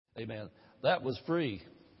Amen. That was free.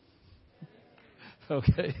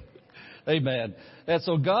 Okay. Amen. And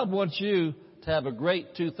so God wants you to have a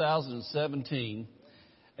great 2017.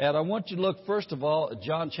 And I want you to look, first of all, at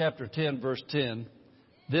John chapter 10, verse 10.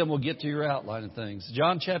 Then we'll get to your outline of things.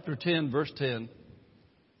 John chapter 10, verse 10.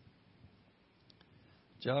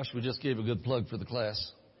 Josh, we just gave a good plug for the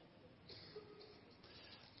class.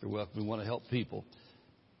 You're welcome. We want to help people.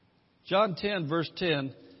 John 10, verse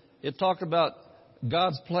 10, it talked about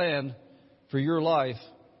God's plan for your life.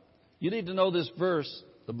 You need to know this verse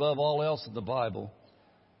above all else in the Bible.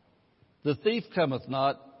 The thief cometh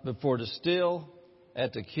not but for to steal,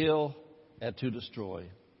 and to kill, and to destroy.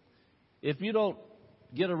 If you don't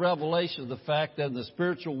get a revelation of the fact that in the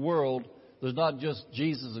spiritual world, there's not just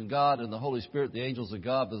Jesus and God and the Holy Spirit, the angels of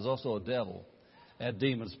God, but there's also a devil and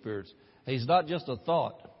demon spirits. He's not just a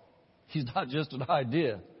thought. He's not just an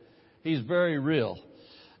idea. He's very real.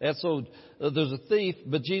 And so there's a thief,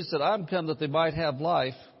 but Jesus said, I'm come that they might have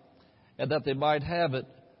life and that they might have it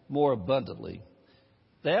more abundantly.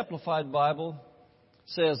 The Amplified Bible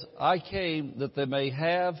says, I came that they may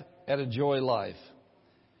have and enjoy life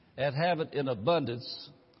and have it in abundance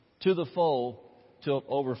to the full till it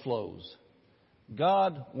overflows.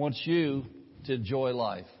 God wants you to enjoy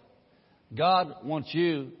life. God wants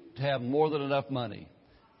you to have more than enough money.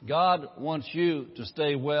 God wants you to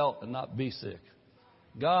stay well and not be sick.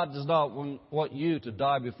 God does not want you to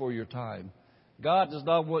die before your time. God does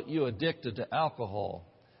not want you addicted to alcohol,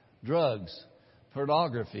 drugs,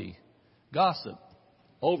 pornography, gossip,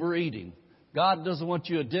 overeating. God doesn't want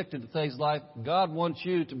you addicted to things like God wants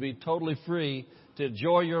you to be totally free to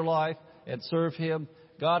enjoy your life and serve Him.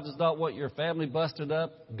 God does not want your family busted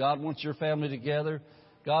up. God wants your family together.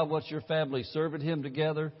 God wants your family serving Him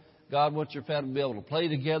together. God wants your family to be able to play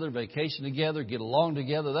together, vacation together, get along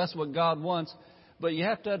together. That's what God wants. But you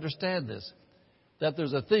have to understand this, that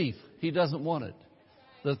there's a thief. He doesn't want it.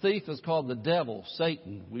 The thief is called the devil,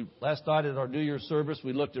 Satan. Last night at our New Year's service,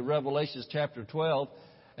 we looked at Revelation chapter 12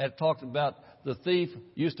 and talked about the thief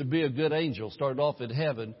used to be a good angel, started off in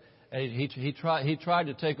heaven, and he tried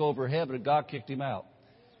to take over heaven, and God kicked him out.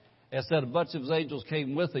 And said a bunch of his angels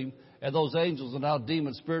came with him, and those angels are now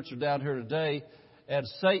demon spirits are down here today. And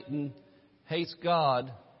Satan hates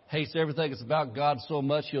God, hates everything that's about God so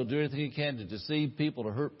much he'll do anything he can to deceive people,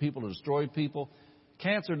 to hurt people, to destroy people.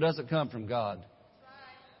 Cancer doesn't come from God.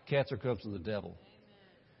 Cancer comes from the devil.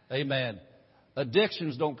 Amen.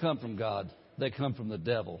 Addictions don't come from God. They come from the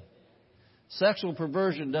devil. Sexual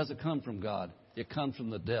perversion doesn't come from God. It comes from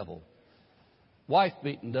the devil. Wife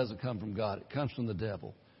beating doesn't come from God. It comes from the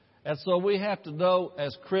devil. And so we have to know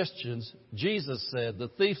as Christians, Jesus said, the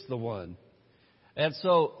thief's the one. And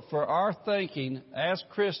so for our thinking as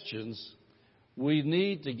Christians, we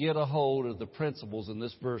need to get a hold of the principles in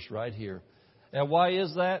this verse right here. And why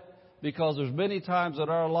is that? Because there's many times in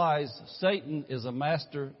our lives, Satan is a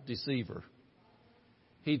master deceiver.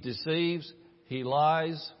 He deceives, he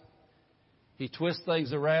lies, he twists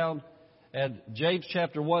things around. And James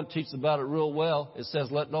chapter 1 teaches about it real well. It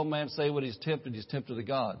says, let no man say when he's tempted of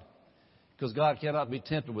God. Because God cannot be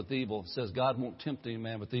tempted with evil. It says God won't tempt any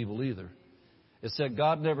man with evil either. It said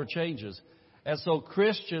God never changes. And so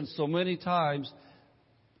Christians so many times,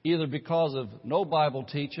 either because of no Bible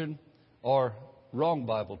teaching or wrong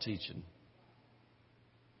Bible teaching.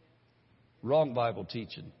 Wrong Bible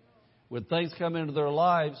teaching. When things come into their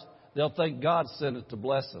lives, they'll think God sent it to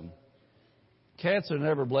bless them. Cancer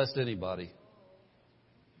never blessed anybody.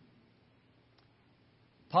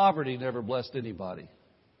 Poverty never blessed anybody.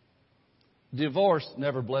 Divorce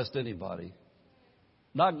never blessed anybody.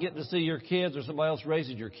 Not getting to see your kids or somebody else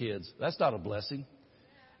raising your kids. That's not a blessing.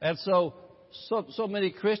 And so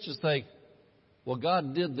many Christians think, well,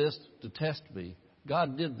 God did this to test me.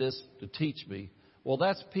 God did this to teach me. Well,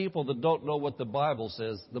 that's people that don't know what the Bible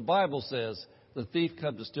says. The Bible says the thief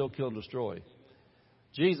comes to steal, kill, and destroy.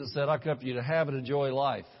 Jesus said, I come for you to have and enjoy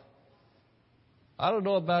life. I don't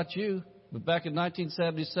know about you, but back in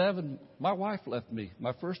 1977, my wife left me,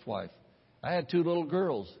 my first wife. I had 2 little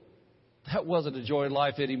girls. That wasn't enjoying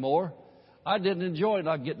life anymore. I didn't enjoy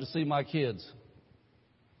not getting to see my kids.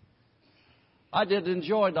 I didn't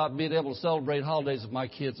enjoy not being able to celebrate holidays with my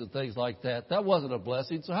kids and things like that. That wasn't a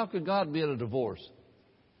blessing. So how could God be in a divorce?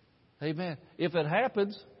 Amen. If it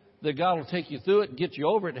happens, then God will take you through it and get you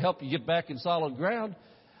over it and help you get back in solid ground.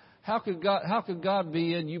 How could God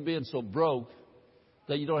be in you being so broke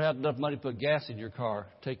that you don't have enough money to put gas in your car,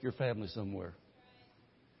 take your family somewhere?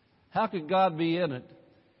 How could God be in it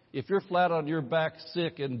if you're flat on your back,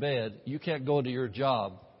 sick in bed, you can't go to your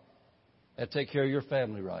job and take care of your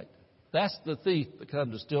family right? That's the thief that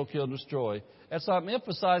comes to steal, kill, and destroy. And so I'm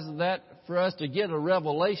emphasizing that for us to get a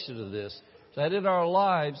revelation of this. That in our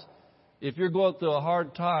lives, if you're going through a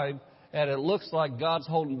hard time and it looks like God's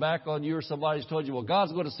holding back on you or somebody's told you, well,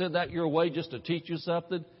 God's going to send that your way just to teach you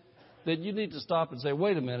something, then you need to stop and say,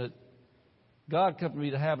 wait a minute. God come to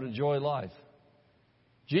me to have and enjoy life.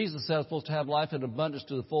 Jesus said I'm supposed to have life in abundance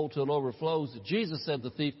to the full till it overflows. Jesus said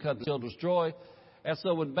the thief comes to steal, destroy. And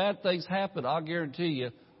so when bad things happen, I'll guarantee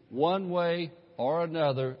you, one way or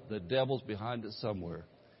another, the devil's behind it somewhere.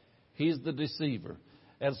 He's the deceiver.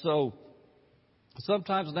 And so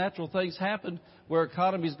sometimes natural things happen where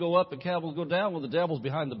economies go up and capitals go down. Well, the devil's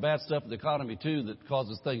behind the bad stuff in the economy, too, that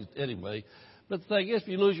causes things anyway. But the thing is, if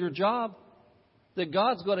you lose your job, then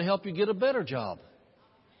God's going to help you get a better job.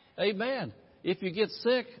 Amen. If you get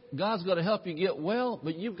sick, God's going to help you get well,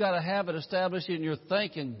 but you've got to have it established in your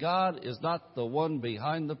thinking God is not the one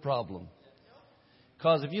behind the problem.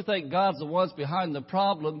 Because if you think God's the one behind the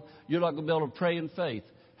problem, you're not going to be able to pray in faith.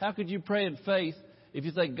 How could you pray in faith if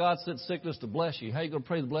you think God sent sickness to bless you? How are you going to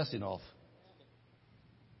pray the blessing off?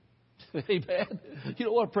 Amen. You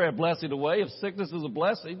don't want to pray a blessing away if sickness is a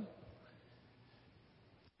blessing.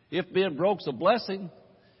 If being broke's a blessing,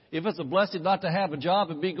 if it's a blessing not to have a job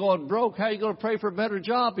and be going broke, how are you going to pray for a better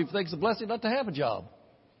job if you think it's a blessing not to have a job?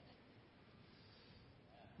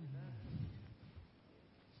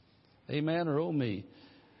 Amen or oh me.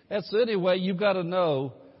 And so anyway, you've got to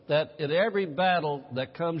know that in every battle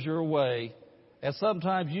that comes your way, and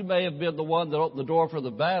sometimes you may have been the one that opened the door for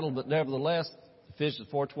the battle, but nevertheless, Ephesians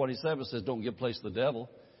 4:27 says don't give place to the devil.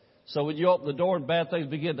 So when you open the door and bad things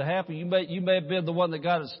begin to happen, you may have been the one that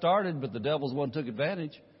got it started, but the devil's the one who took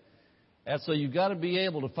advantage. And so you've got to be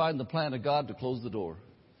able to find the plan of God to close the door.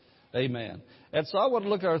 Amen. And so I want to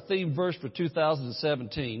look at our theme verse for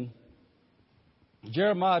 2017.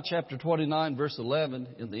 Jeremiah chapter 29, verse 11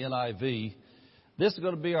 in the NIV. This is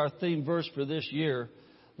going to be our theme verse for this year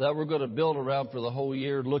that we're going to build around for the whole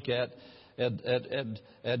year, look at, and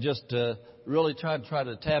just really try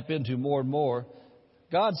to tap into more and more.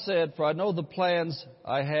 God said, for I know the plans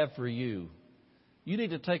I have for you. You need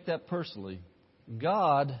to take that personally.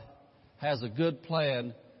 God has a good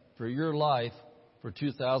plan for your life for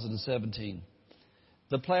 2017.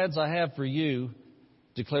 The plans I have for you,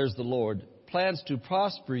 declares the Lord, plans to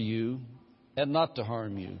prosper you and not to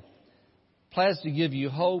harm you. Plans to give you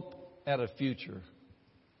hope and a future.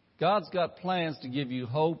 God's got plans to give you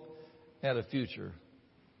hope and a future.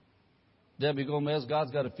 Debbie Gomez,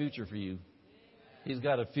 God's got a future for you. He's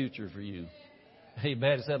got a future for you.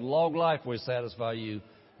 Amen. He said, long life will satisfy you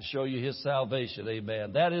and show you His salvation.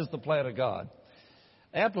 Amen. That is the plan of God.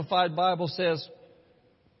 Amplified Bible says,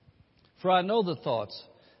 for I know the thoughts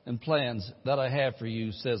and plans that I have for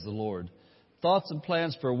you, says the Lord. Thoughts and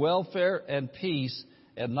plans for welfare and peace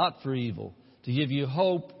and not for evil. To give you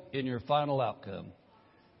hope in your final outcome.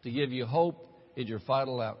 To give you hope in your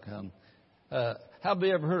final outcome. How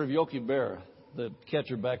many ever heard of Yogi Berra, the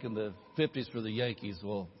catcher back in the 50s for the Yankees?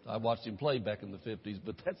 Well, I watched him play back in the 50s,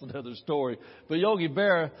 but that's another story. But Yogi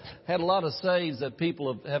Berra had a lot of sayings that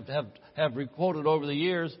people have quoted over the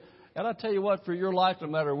years. And I tell you what, for your life, no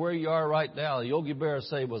matter where you are right now, Yogi Berra's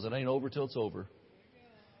saying was, it ain't over till it's over.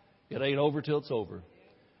 It ain't over till it's over.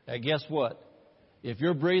 And guess what? If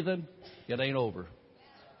you're breathing, it ain't over.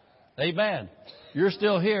 Amen. You're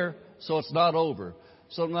still here, so it's not over.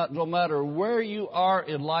 So no matter where you are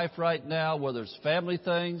in life right now, whether it's family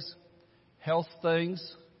things, health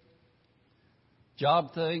things,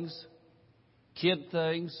 job things, kid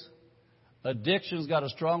things, addiction's got a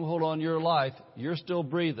stronghold on your life, you're still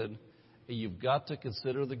breathing, and you've got to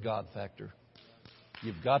consider the God factor.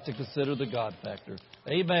 You've got to consider the God factor.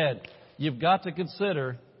 Amen. You've got to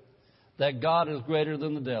consider that God is greater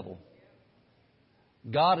than the devil.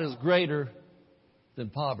 God is greater than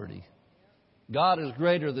poverty. God is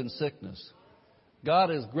greater than sickness. God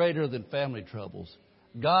is greater than family troubles.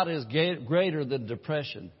 God is greater than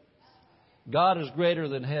depression. God is greater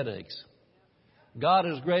than headaches. God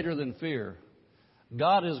is greater than fear.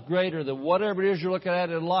 God is greater than whatever it is you're looking at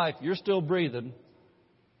in life. You're still breathing.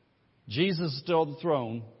 Jesus is still on the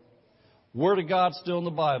throne. Word of God's still in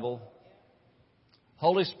the Bible.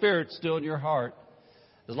 Holy Spirit's still in your heart.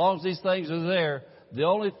 As long as these things are there, the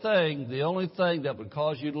only thing that would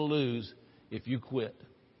cause you to lose if you quit.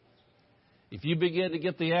 If you begin to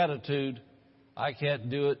get the attitude, I can't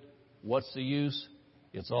do it, what's the use?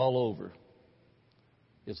 It's all over.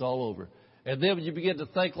 It's all over. And then when you begin to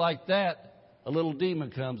think like that, a little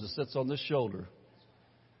demon comes and sits on this shoulder.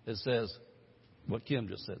 It says, what Kim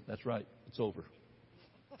just said, that's right, it's over.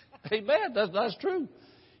 Amen, that's true.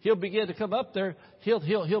 He'll begin to come up there.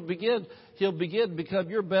 He'll begin to become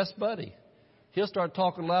your best buddy. He'll start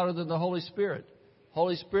talking louder than the Holy Spirit.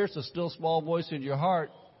 Holy Spirit's a still small voice in your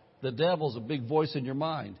heart. The devil's a big voice in your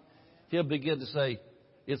mind. He'll begin to say,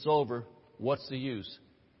 it's over. What's the use?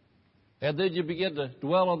 And then you begin to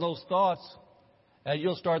dwell on those thoughts, and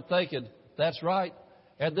you'll start thinking, that's right.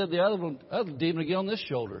 And then the other demon will get on this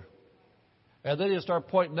shoulder. And then he'll start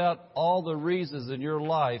pointing out all the reasons in your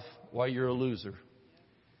life why you're a loser.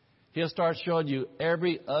 He'll start showing you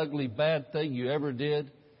every ugly, bad thing you ever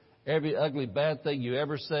did, every ugly, bad thing you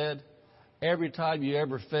ever said, every time you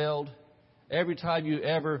ever failed, every time you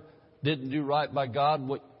ever didn't do right by God,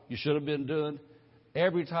 what you should have been doing,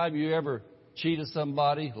 every time you ever cheated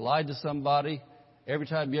somebody, lied to somebody, every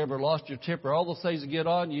time you ever lost your temper, all those things that get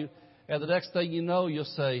on you, and the next thing you know, you'll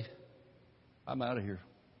say, I'm out of here.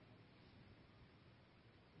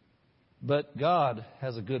 But God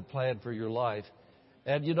has a good plan for your life.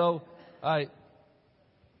 And you know,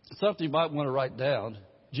 something you might want to write down.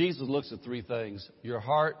 Jesus looks at three things: your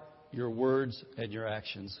heart, your words, and your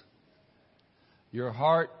actions. Your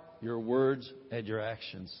heart, your words, and your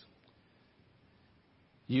actions.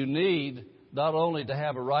 You need not only to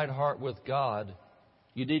have a right heart with God,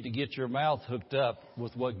 you need to get your mouth hooked up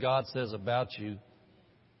with what God says about you.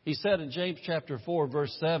 He said in James chapter 4,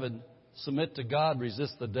 verse 7, submit to God,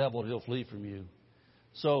 resist the devil, and he'll flee from you.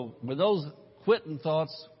 So when those quitting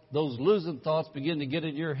thoughts, those losing thoughts begin to get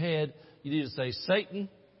in your head, you need to say, Satan,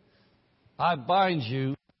 I bind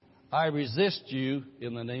you. I resist you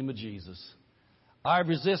in the name of Jesus. I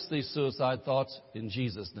resist these suicide thoughts in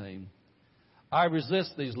Jesus' name. I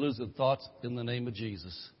resist these losing thoughts in the name of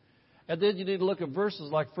Jesus. And then you need to look at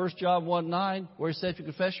verses like 1 John 1:9, where he said, if you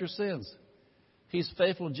confess your sins, he's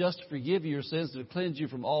faithful and just to forgive you your sins and to cleanse you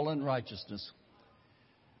from all unrighteousness.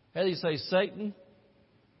 And he says, Satan,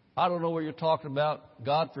 I don't know what you're talking about.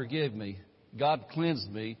 God forgive me. God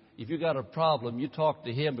cleansed me. If you got a problem, you talk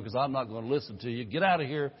to him, because I'm not going to listen to you. Get out of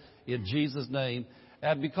here in Jesus' name.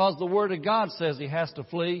 And because the Word of God says he has to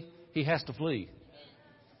flee, he has to flee.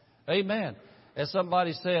 Amen. As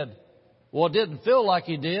somebody said, well, it didn't feel like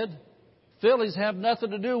he did. Feelings have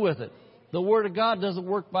nothing to do with it. The Word of God doesn't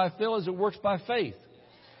work by feelings, it works by faith.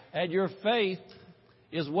 And your faith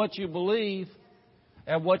is what you believe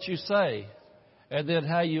and what you say, and then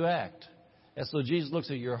how you act. And so Jesus looks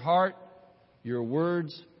at your heart, your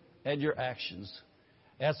words, and your actions.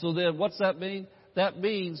 And so then what's that mean? That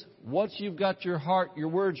means once you've got your heart, your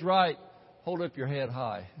words right, hold up your head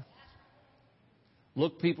high.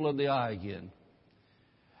 Look people in the eye again.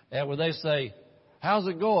 And when they say, how's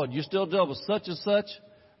it going? You still deal with such and such?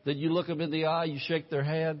 Then you look them in the eye, you shake their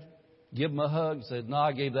hand, give them a hug, and say, no,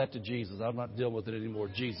 I gave that to Jesus. I'm not dealing with it anymore.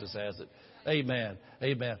 Jesus has it. Amen.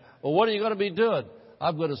 Amen. Well, what are you going to be doing?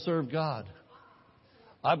 I'm going to serve God.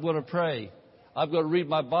 I'm going to pray. I'm going to read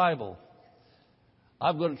my Bible.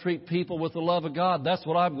 I'm going to treat people with the love of God. That's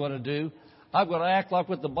what I'm going to do. I'm going to act like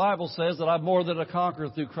what the Bible says, that I'm more than a conqueror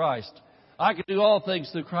through Christ. I can do all things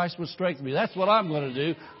through Christ which strengthens me. That's what I'm going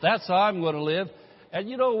to do. That's how I'm going to live. And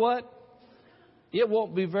you know what? It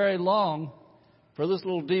won't be very long for this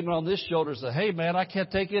little demon on this shoulder to say, hey, man, I can't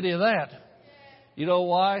take any of that. You know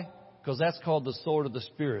why? Because that's called the sword of the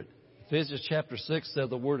Spirit. Ephesians chapter 6 said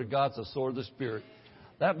the Word of God's the sword of the Spirit.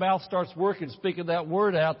 That mouth starts working, speaking that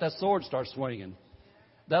word out, that sword starts swinging.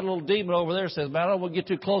 That little demon over there says, man, I don't want to get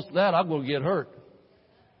too close to that. I'm going to get hurt.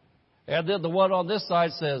 And then the one on this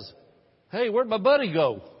side says, hey, where'd my buddy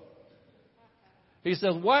go? He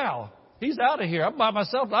says, wow, he's out of here. I'm by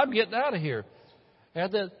myself. I'm getting out of here.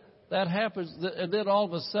 And then that happens. And then all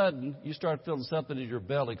of a sudden, you start feeling something in your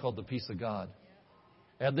belly called the peace of God.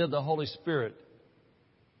 And then the Holy Spirit,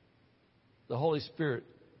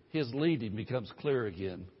 His leading becomes clear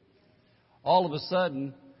again. All of a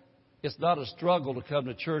sudden, it's not a struggle to come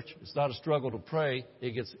to church. It's not a struggle to pray.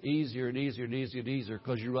 It gets easier and easier and easier and easier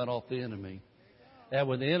because you run off the enemy. And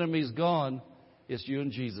when the enemy's gone, it's you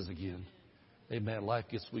and Jesus again. Amen. Life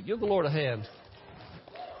gets sweet. Give the Lord a hand.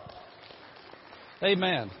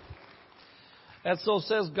 Amen. And so it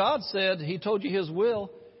says, God said, He told you His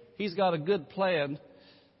will. He's got a good plan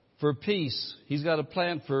for peace. He's got a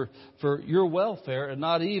plan for your welfare and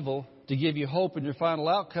not evil, to give you hope in your final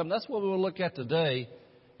outcome. That's what we will look at today,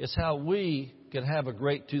 is how we can have a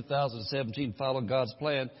great 2017 following God's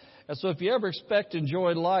plan. And so if you ever expect to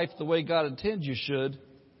enjoy life the way God intends you should,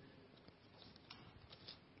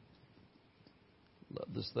 love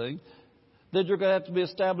this thing, then you're going to have to be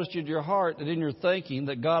established in your heart and in your thinking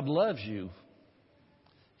that God loves you.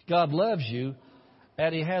 God loves you,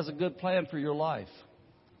 and He has a good plan for your life.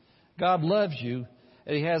 God loves you,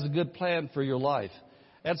 and He has a good plan for your life.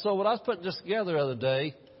 And so when I was putting this together the other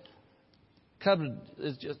day,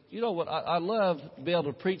 it's just, you know what, I love to be able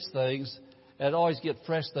to preach things and always get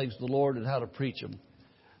fresh things from the Lord and how to preach them.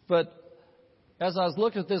 But as I was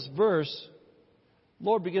looking at this verse,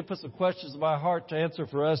 Lord began to put some questions in my heart to answer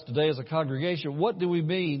for us today as a congregation. What do we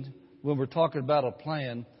mean when we're talking about a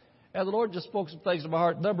plan? And the Lord just spoke some things in my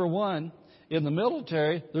heart. Number one, in the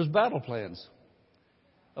military, there's battle plans.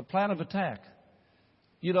 A plan of attack.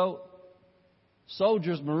 You know,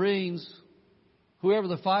 soldiers, Marines, whoever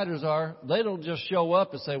the fighters are, they don't just show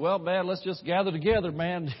up and say, well, man, let's just gather together,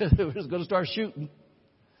 man. We're just going to start shooting.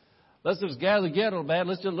 Let's just gather together, man.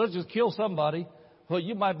 Let's just kill somebody. Well,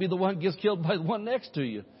 you might be the one who gets killed by the one next to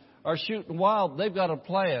you. Or shooting wild. They've got a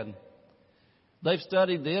plan. They've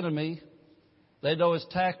studied the enemy. They know his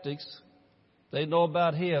tactics. They know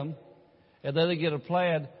about him. And then they get a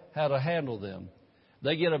plan how to handle them.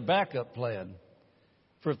 They get a backup plan.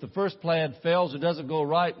 For if the first plan fails or doesn't go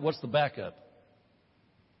right, what's the backup?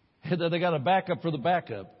 And then they got a backup for the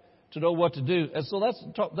backup to know what to do. And so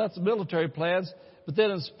that's military plans. But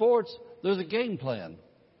then in sports, there's a game plan.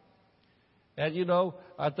 And, you know,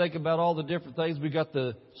 I think about all the different things. We got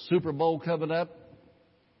the Super Bowl coming up.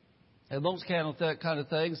 And those kind of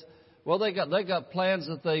things. Well, they got plans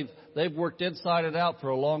that they've worked inside and out for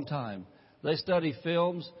a long time. They study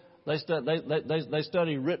films. They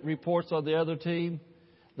study written reports on the other team.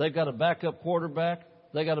 They've got a backup quarterback.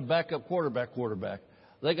 They got a backup quarterback.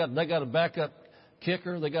 They got a backup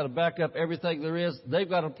kicker. They got a backup everything there is. They've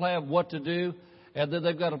got a plan what to do. And then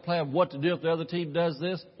they've got a plan what to do if the other team does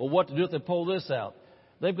this, or what to do if they pull this out.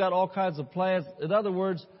 They've got all kinds of plans. In other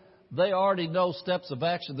words, they already know steps of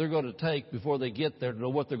action they're going to take before they get there to know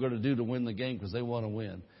what they're going to do to win the game because they want to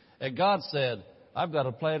win. And God said, I've got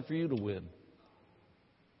a plan for you to win.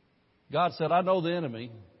 God said, I know the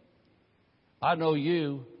enemy. I know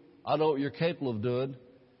you. I know what you're capable of doing.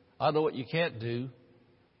 I know what you can't do.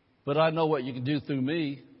 But I know what you can do through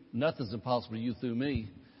me. Nothing's impossible to you through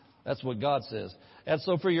me. That's what God says. And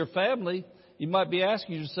so for your family, you might be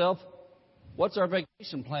asking yourself, what's our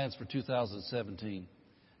vacation plans for 2017?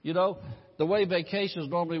 You know, the way vacations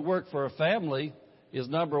normally work for a family is,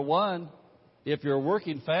 number one, if you're a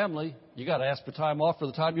working family, you got to ask for time off for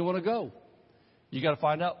the time you want to go. You got to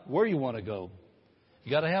find out where you want to go.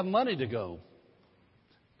 You got to have money to go.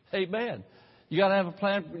 Amen. You got to have a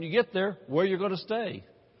plan when you get there, where you're going to stay,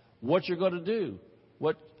 what you're going to do,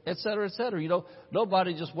 et cetera, et cetera. You know,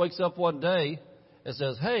 nobody just wakes up one day and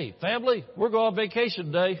says, hey, family, we're going on vacation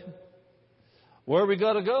today. Where are we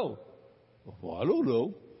going to go? Well, I don't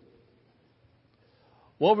know.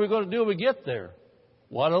 What are we going to do when we get there?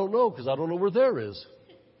 Well, I don't know, because I don't know where there is.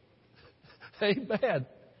 Amen.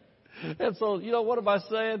 And so, you know, what am I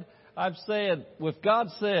saying? I'm saying, if God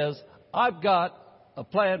says, I've got a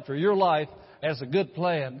plan for your life, and it's a good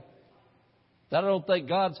plan, that I don't think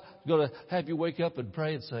God's going to have you wake up and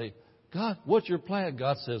pray and say, God, what's your plan?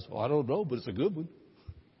 God says, well, I don't know, but it's a good one.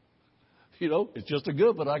 You know, it's just a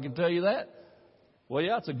good one, I can tell you that. Well,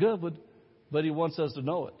 yeah, it's a good one, but He wants us to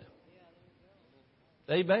know it.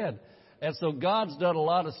 Amen. And so God's done a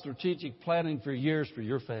lot of strategic planning for years for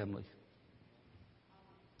your family.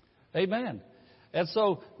 Amen. And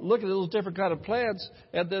so look at those different kind of plans.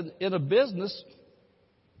 And then in a business,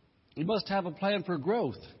 you must have a plan for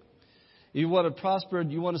growth. You want to prosper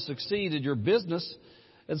and you want to succeed in your business.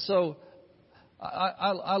 And so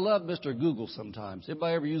I love Mr. Google sometimes.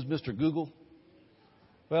 Anybody ever use Mr. Google?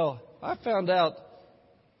 Well, I found out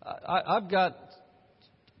I've got,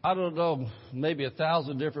 I don't know, maybe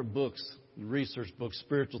 1,000 different books, research books,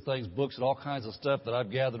 spiritual things, books, and all kinds of stuff that I've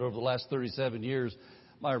gathered over the last 37 years,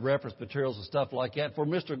 my reference materials and stuff like that. Before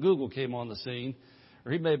Mr. Google came on the scene,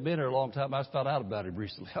 or he may have been here a long time. I just found out about him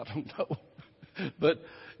recently. I don't know. But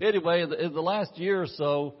anyway, in the last year or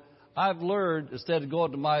so, I've learned, instead of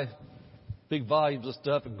going to my big volumes of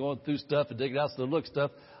stuff and going through stuff and digging out some look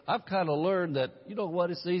stuff, I've kind of learned that, you know what,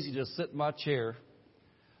 it's easy to just sit in my chair,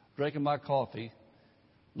 drinking my coffee,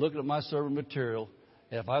 looking at my sermon material,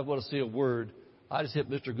 and if I want to see a word, I just hit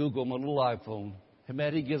Mr. Google on my little iPhone. And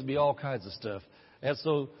man, he gives me all kinds of stuff. And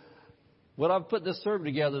so when I'm putting this sermon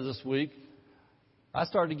together this week, I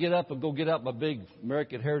started to get up and go get out my big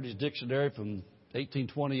American Heritage Dictionary from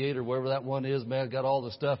 1828 or wherever that one is. Man, got all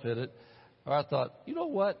the stuff in it. Or I thought, you know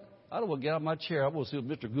what? I don't want to get out of my chair. I want to see what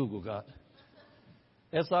Mr. Google got.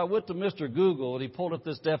 And so I went to Mr. Google, and he pulled up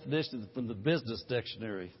this definition from the Business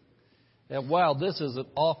Dictionary. And wow, this is an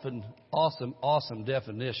awesome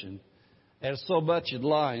definition. And it's so much in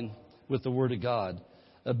line with the Word of God.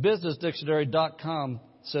 BusinessDictionary.com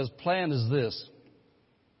says, plan is this: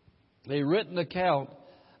 a written account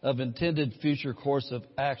of intended future course of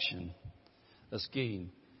action, a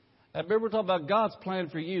scheme. And remember, we're talking about God's plan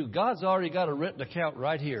for you. God's already got a written account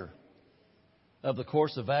right here of the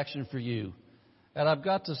course of action for you. And I've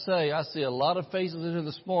got to say, I see a lot of faces in here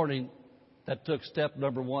this morning that took step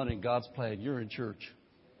number 1 in God's plan. You're in church.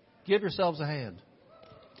 Give yourselves a hand.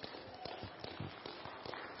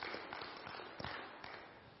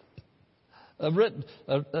 An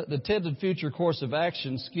intended future course of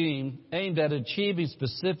action scheme aimed at achieving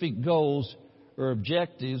specific goals or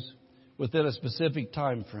objectives within a specific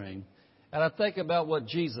time frame. And I think about what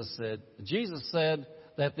Jesus said. Jesus said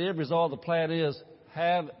that the end result of the plan is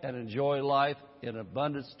have and enjoy life in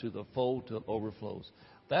abundance to the full till it overflows.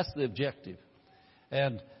 That's the objective.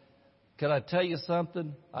 And can I tell you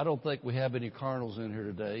something? I don't think we have any carnals in here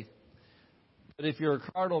today. But if you're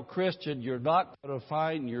a carnal Christian, you're not going to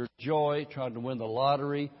find your joy trying to win the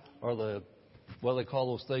lottery or what do they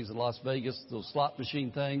call those things in Las Vegas, those slot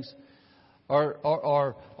machine things,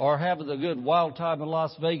 or having a good wild time in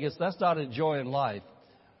Las Vegas. That's not enjoying life.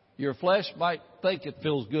 Your flesh might think it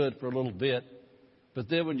feels good for a little bit, but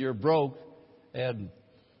then when you're broke and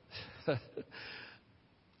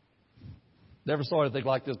never saw anything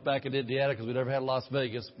like this back in Indiana because we never had Las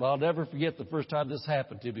Vegas. But I'll never forget the first time this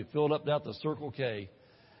happened to me. Filled up down to Circle K.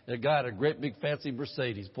 And a guy in a great big fancy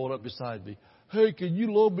Mercedes pulled up beside me. Hey, can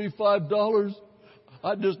you loan me $5?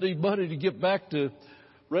 I just need money to get back to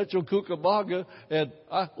Rancho Cucamonga. And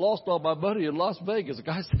I lost all my money in Las Vegas. The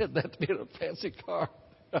guy said that to me in a fancy car.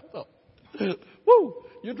 I thought, woo,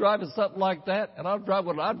 you're driving something like that? And I'm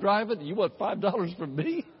driving what I'm driving? And you want $5 from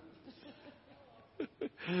me?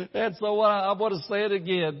 And so I want to say it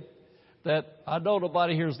again, that I know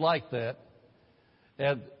nobody here is like that.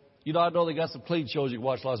 And, I know they got some clean shows you can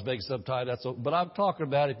watch Las Vegas sometime. But I'm talking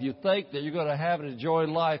about if you think that you're going to have and enjoy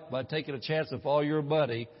life by taking a chance of all your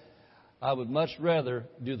money, I would much rather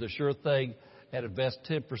do the sure thing and invest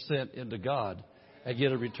 10% into God and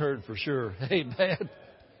get a return for sure. Amen.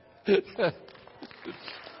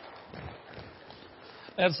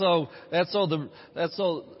 And so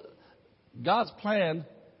God's plan,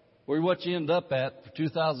 where what you end up at for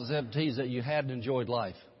 2017, is that you hadn't enjoyed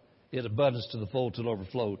life in abundance to the full till it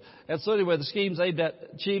overflowed. And so anyway, the scheme's aimed at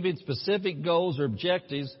achieving specific goals or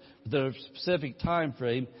objectives within a specific time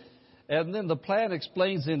frame. And then the plan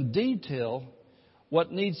explains in detail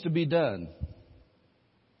what needs to be done,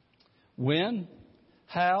 when,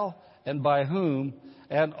 how, and by whom,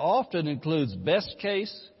 and often includes best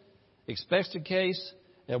case, expected case,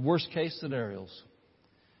 and worst case scenarios.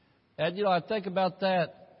 And, I think about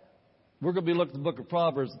that. We're going to be looking at the book of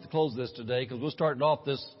Proverbs at the close of this today because we're starting off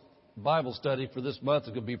this Bible study for this month. It's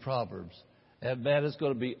going to be Proverbs. And, man, it's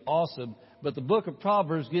going to be awesome. But the book of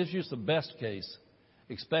Proverbs gives you some best case,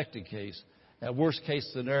 expected case, and worst case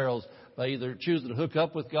scenarios by either choosing to hook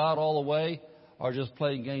up with God all the way or just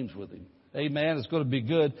playing games with Him. Amen. It's going to be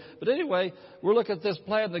good. But anyway, we're looking at this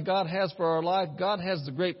plan that God has for our life. God has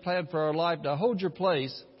the great plan for our life. Now, hold your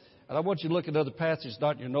place. And I want you to look at another passage,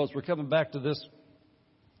 not in your notes. We're coming back to this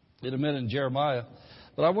in a minute in Jeremiah.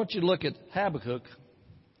 But I want you to look at Habakkuk.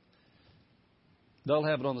 They'll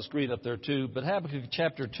have it on the screen up there too. But Habakkuk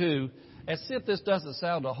chapter 2. And see if this doesn't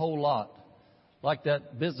sound a whole lot like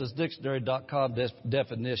that businessdictionary.com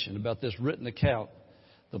definition about this written account,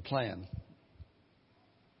 the plan.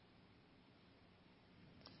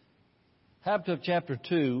 Habakkuk chapter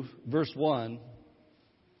 2, verse 1.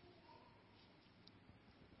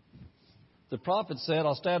 The prophet said,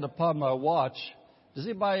 I'll stand upon my watch. Does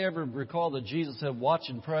anybody ever recall that Jesus said, watch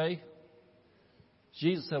and pray?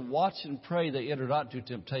 Jesus said, watch and pray that you enter not into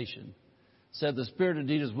temptation. Said, the spirit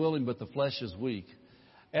indeed is willing, but the flesh is weak.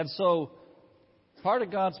 And so, part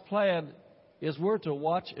of God's plan is we're to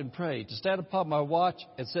watch and pray. To stand upon my watch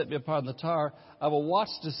and set me upon the tower. I will watch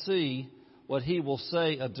to see what He will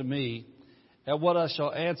say unto me, and what I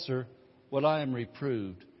shall answer when I am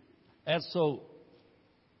reproved. And so,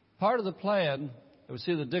 part of the plan, we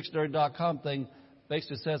see the dictionary.com thing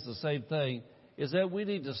basically says the same thing, is that we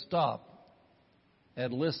need to stop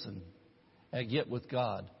and listen and get with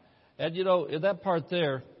God. And, in that part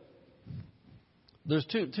there's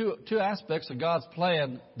two aspects of God's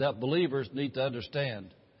plan that believers need to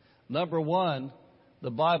understand. Number one,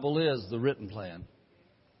 the Bible is the written plan.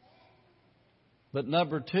 But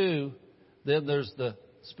number two, then there's the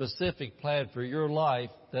specific plan for your life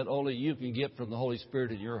that only you can get from the Holy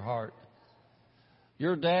Spirit in your heart.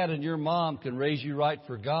 Your dad and your mom can raise you right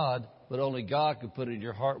for God, but only God can put in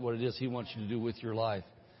your heart what it is He wants you to do with your life.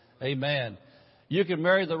 Amen. You can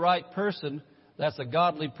marry the right person, that's a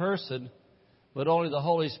godly person, but only the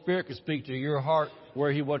Holy Spirit can speak to your heart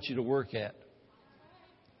where He wants you to work at.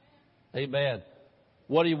 Amen.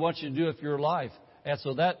 What do He want you to do with your life? And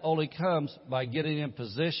so that only comes by getting in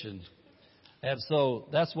position. And so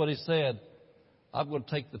that's what he said. I'm going to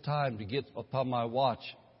take the time to get upon my watch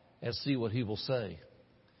and see what he will say.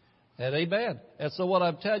 And amen. And so what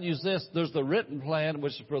I'm telling you is this. There's the written plan,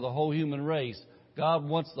 which is for the whole human race. God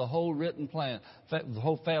wants the whole written plan, the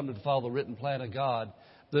whole family to follow the written plan of God.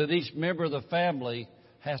 That each member of the family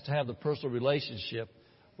has to have the personal relationship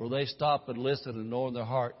where they stop and listen and know in their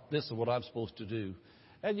heart, this is what I'm supposed to do.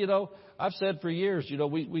 And, I've said for years,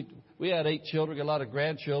 we had 8 children, a lot of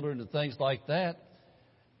grandchildren and things like that.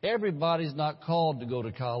 Everybody's not called to go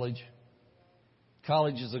to college.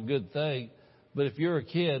 College is a good thing. But if you're a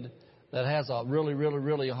kid that has a really, really,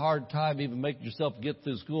 really hard time even making yourself get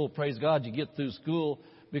through school, praise God you get through school.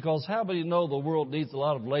 Because how many know the world needs a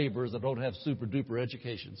lot of laborers that don't have super-duper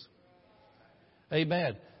educations?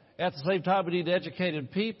 Amen. At the same time, we need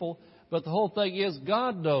educated people. But the whole thing is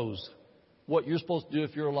God knows what you're supposed to do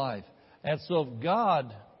with your life. And so if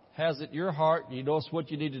God has it in your heart, and you know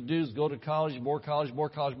what you need to do is go to college, more college,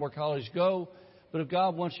 go. But if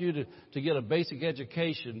God wants you to get a basic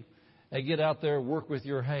education and get out there and work with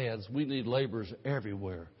your hands, we need laborers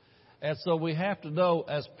everywhere. And so we have to know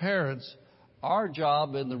as parents, our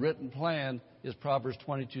job in the written plan is Proverbs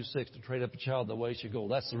 22:6, to train up a child the way he should go.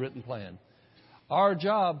 That's the written plan. Our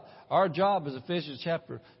job is Ephesians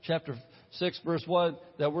chapter 6, verse 1,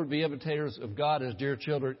 that we're to be imitators of God as dear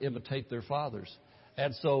children imitate their fathers.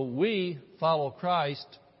 And so we follow Christ,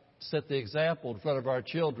 set the example in front of our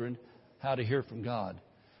children, how to hear from God,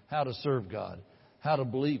 how to serve God, how to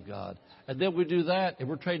believe God. And then we do that, and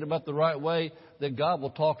we're trained them up the right way, then God will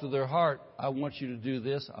talk to their heart. I want you to do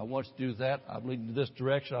this. I want you to do that. I'm leading you this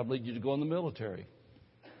direction. I'm leading you to go in the military.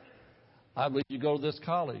 I'm leading you to go to this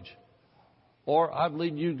college. Or I'm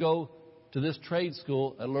leading you to go to this trade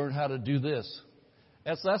school and learn how to do this.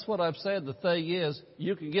 And so that's what I'm saying. The thing is,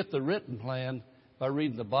 you can get the written plan by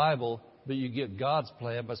reading the Bible, but you get God's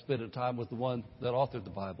plan by spending time with the one that authored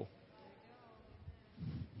the Bible.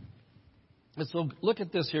 And so look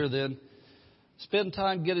at this here then. Spend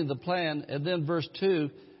time getting the plan. And then verse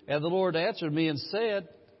 2, and the Lord answered me and said,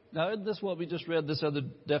 now isn't this what we just read, this other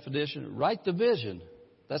definition? Write the vision.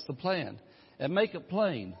 That's the plan. And make it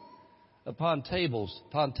plain upon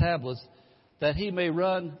tablets, that he may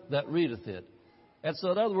run that readeth it. And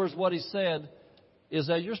so in other words, what he said is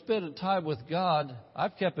that you're spending time with God.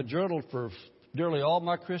 I've kept a journal for nearly all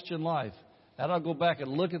my Christian life. And I'll go back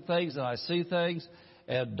and look at things and I see things.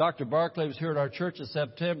 And Dr. Barclay was here at our church in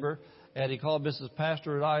September, and he called Mrs.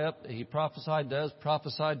 Pastor and I up. He prophesied to us,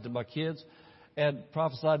 prophesied to my kids, and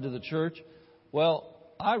prophesied to the church. Well,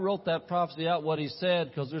 I wrote that prophecy out, what he said,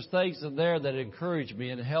 because there's things in there that encourage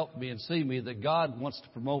me and help me and see me that God wants to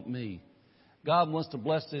promote me. God wants to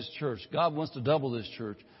bless this church. God wants to double this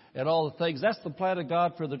church and all the things. That's the plan of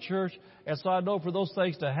God for the church. And so I know for those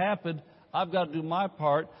things to happen, I've got to do my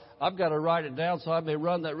part. I've got to write it down so I may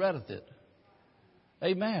run that readeth it.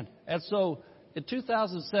 Amen. And so in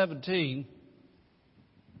 2017,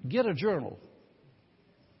 get a journal.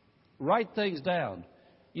 Write things down.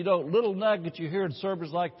 Little nuggets you hear in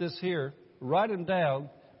sermons like this here, write them down,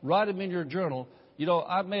 write them in your journal.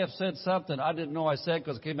 I may have said something I didn't know I said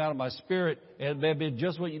because it came out of my spirit, and it may have been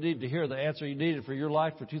just what you needed to hear, the answer you needed for your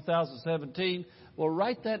life for 2017. Well,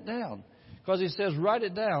 write that down, because he says write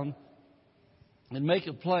it down and make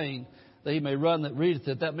it plain that he may run that readeth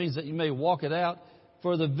it. That means that you may walk it out,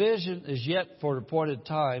 for the vision is yet for an appointed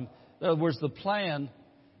time. In other words, the plan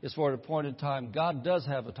is for an appointed time. God does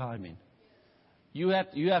have a timing. You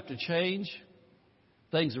have to change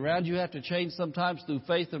things around you. You have to change sometimes through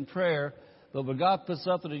faith and prayer. But when God puts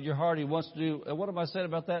something in your heart He wants to do, and what am I saying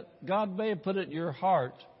about that? God may have put it in your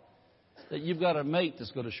heart that you've got a mate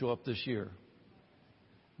that's going to show up this year.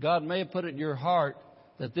 God may have put it in your heart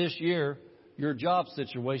that this year your job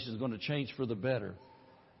situation is going to change for the better.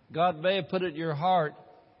 God may have put it in your heart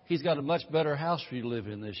He's got a much better house for you to live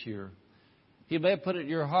in this year. He may have put it in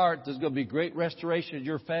your heart there's going to be great restoration in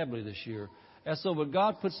your family this year. And so when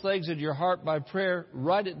God puts things in your heart by prayer,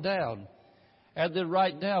 write it down. And then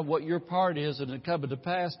write down what your part is and it coming to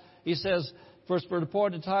pass. He says, for an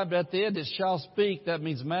appointed time, but at the end it shall speak. That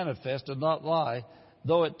means manifest and not lie.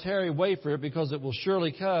 Though it tarry, wait for it, because it will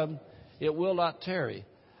surely come. It will not tarry.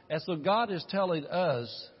 And so God is telling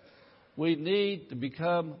us we need to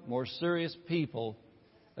become more serious people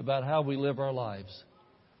about how we live our lives.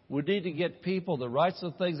 We need to get people to write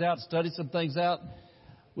some things out, study some things out.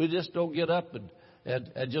 We just don't get up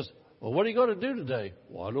and just, well, what are you going to do today?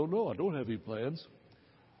 Well, I don't know. I don't have any plans.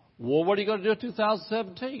 Well, what are you going to do in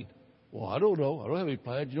 2017? Well, I don't know. I don't have any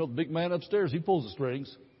plans. The big man upstairs, he pulls the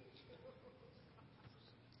strings.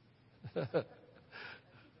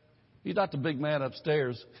 He's not the big man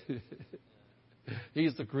upstairs.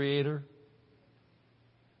 He's the Creator.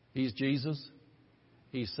 He's Jesus.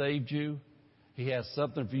 He saved you. He has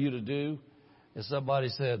something for you to do. And somebody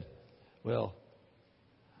said, well,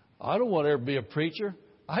 I don't want to ever be a preacher.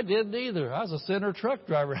 I didn't either. I was a sinner truck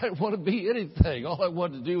driver. I didn't want to be anything. All I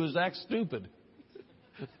wanted to do was act stupid.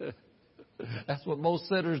 That's what most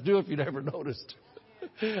sinners do if you never noticed.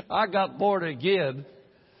 I got born again.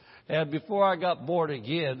 And before I got born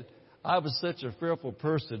again, I was such a fearful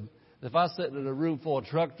person. If I sat in a room full of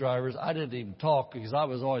truck drivers, I didn't even talk because I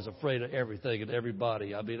was always afraid of everything and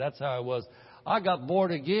everybody. I mean, that's how I was. I got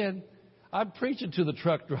born again. I'm preaching to the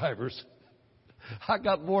truck drivers. I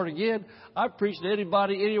got born again. I'm preaching to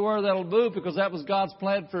anybody, anywhere that'll move because that was God's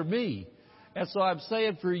plan for me. And so I'm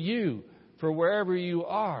saying for you, for wherever you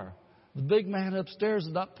are, the big man upstairs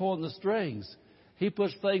is not pulling the strings. He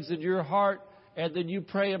puts things in your heart, and then you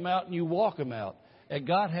pray them out and you walk them out. And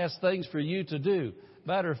God has things for you to do.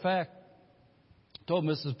 Matter of fact, I told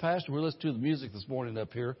Mrs. Pastor, we're listening to the music this morning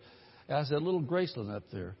up here. And I said, little Graceland up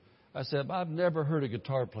there. I said, I've never heard a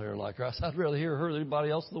guitar player like her. I said, I'd rather hear her than anybody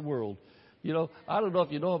else in the world. You know, I don't know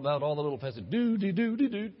if you know about all the little passages.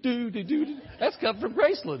 Do-de-do-de-do-do-de-do-de. That's come from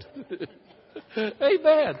Graceland.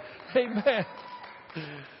 Amen. Amen.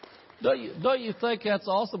 Don't you think that's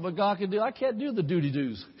awesome what God can do? I can't do the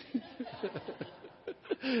doody-doos.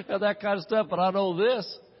 And that kind of stuff. But I know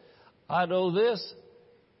this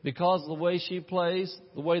because of the way she plays,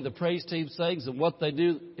 the way the praise team sings, and what they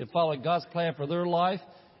do in following God's plan for their life.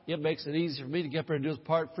 It makes it easy for me to get up there and do his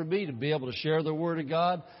part for me, to be able to share the Word of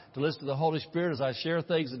God, to listen to the Holy Spirit as I share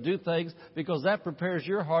things and do things, because that prepares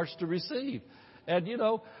your hearts to receive. And, you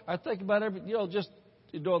know, I think about just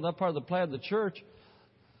doing that part of the plan of the church.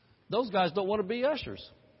 Those guys don't want to be ushers.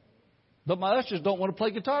 But my ushers don't want to play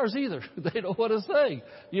guitars either. They don't want to sing.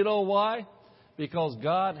 You know why? Because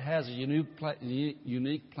God has a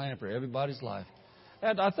unique plan for everybody's life.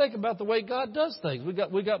 And I think about the way God does things.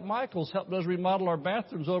 We got Michael's helping us remodel our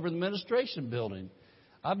bathrooms over in the administration building.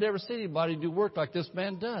 I've never seen anybody do work like this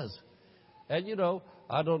man does. And, you know,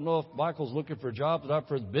 I don't know if Michael's looking for jobs, not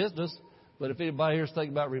for business, but if anybody here is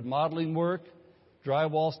thinking about remodeling work,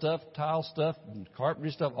 drywall stuff, tile stuff, and carpentry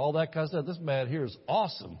stuff, all that kind of stuff, this man here is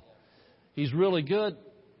awesome. He's really good,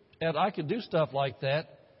 and I can do stuff like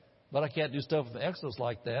that, but I can't do stuff with excellence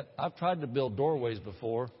like that. I've tried to build doorways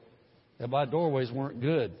before, and my doorways weren't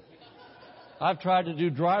good. I've tried to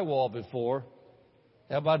do drywall before,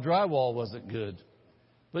 and my drywall wasn't good.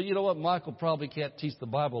 But you know what? Michael probably can't teach the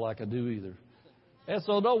Bible like I do either. And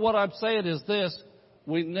so, no, what I'm saying is this.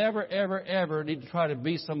 We never, ever, ever need to try to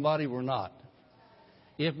be somebody we're not.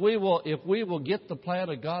 If we will get the plan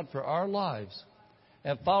of God for our lives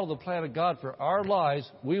and follow the plan of God for our lives,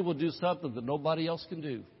 we will do something that nobody else can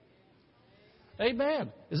do.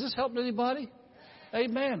 Amen. Is this helping anybody?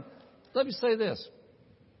 Amen. Let me say this.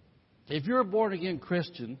 If you're a born-again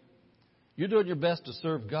Christian, you're doing your best to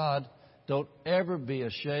serve God. Don't ever be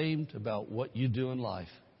ashamed about what you do in life.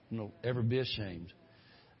 Don't ever be ashamed.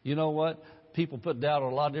 You know what? People put down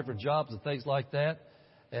on a lot of different jobs and things like that.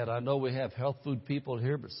 And I know we have health food people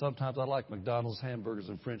here, but sometimes I like McDonald's hamburgers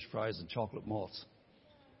and French fries and chocolate malts.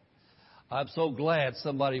 I'm so glad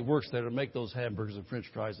somebody works there to make those hamburgers and French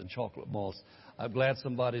fries and chocolate malts. I'm glad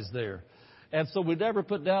somebody's there. And so we never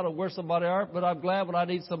put down on where somebody are, but I'm glad when I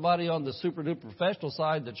need somebody on the super duper professional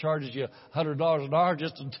side that charges you $100 an hour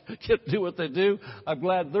just to get to do what they do. I'm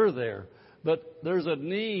glad they're there. But there's a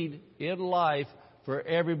need in life for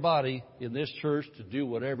everybody in this church to do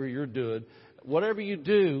whatever you're doing. Whatever you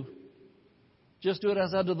do, just do it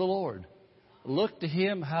as unto the Lord. Look to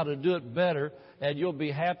Him how to do it better, and you'll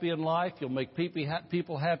be happy in life. You'll make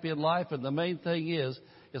people happy in life. And the main thing is,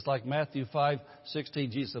 it's like Matthew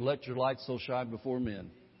 5:16. Jesus said, let your light so shine before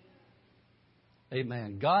men.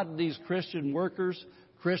 Amen. God needs Christian workers,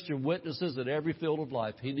 Christian witnesses in every field of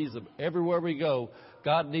life. He needs them everywhere we go.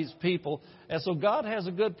 God needs people. And so God has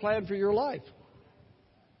a good plan for your life.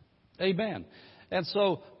 Amen. And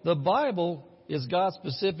so the Bible is God's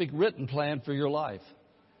specific written plan for your life.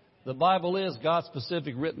 The Bible is God's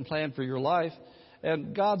specific written plan for your life.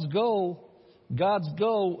 And God's goal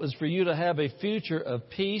is for you to have a future of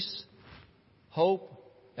peace, hope,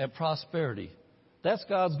 and prosperity. That's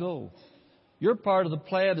God's goal. Your part of the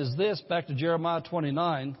plan is this, back to Jeremiah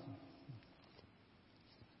 29.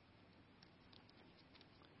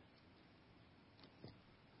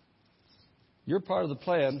 Your part of the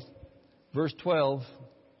plan, verse 12,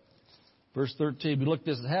 verse 13. We looked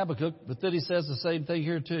at this in Habakkuk, but then he says the same thing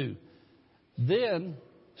here too. Then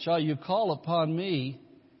shall you call upon me,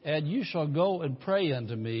 and you shall go and pray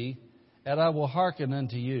unto me, and I will hearken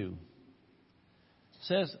unto you. It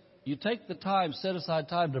says, you take the time, set aside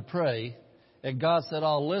time to pray, and God said,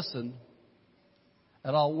 I'll listen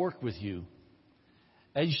and I'll work with you.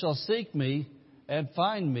 And you shall seek me and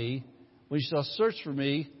find me when you shall search for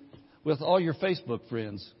me with all your Facebook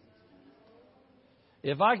friends.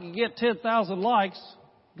 If I can get 10,000 likes,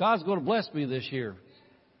 God's going to bless me this year.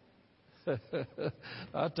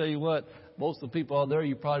 I'll tell you what, most of the people out there,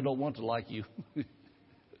 you probably don't want to like you.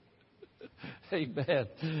 Amen.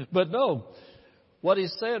 But no, what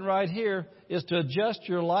he's saying right here is to adjust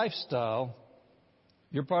your lifestyle.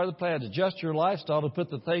 You're part of the plan. Adjust your lifestyle to put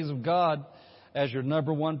the things of God as your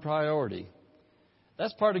number one priority.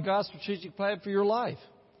 That's part of God's strategic plan for your life.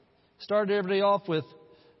 Start every day off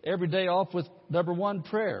with number one,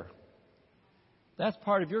 prayer. That's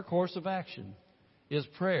part of your course of action, is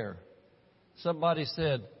prayer. Somebody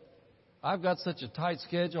said, I've got such a tight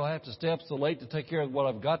schedule, I have to stay up so late to take care of what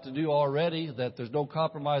I've got to do already, that there's no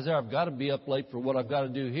compromise there. I've got to be up late for what I've got to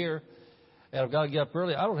do here, and I've got to get up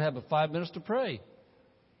early. I don't have but 5 minutes to pray.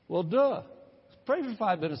 Well, duh. Pray for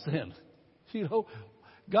 5 minutes then. You know,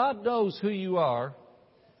 God knows who you are.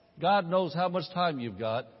 God knows how much time you've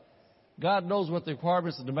got. God knows what the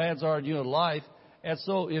requirements and demands are in your life. And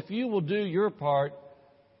so if you will do your part,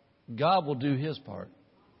 God will do His part.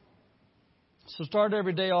 So start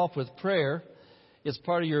every day off with prayer. It's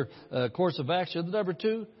part of your course of action. Number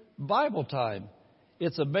 2, Bible time.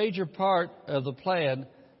 It's a major part of the plan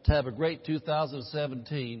to have a great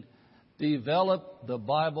 2017. Develop the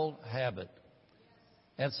Bible habit.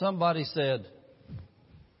 And somebody said,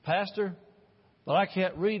 Pastor, but I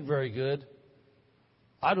can't read very good.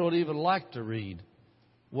 I don't even like to read.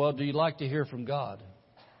 Well, do you like to hear from God?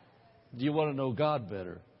 Do you want to know God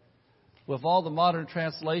better? With all the modern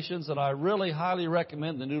translations, and I really highly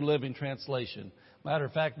recommend the New Living Translation. Matter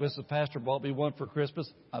of fact, Mrs. Pastor bought me one for Christmas.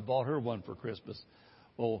 I bought her one for Christmas.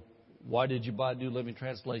 Well, why did you buy New Living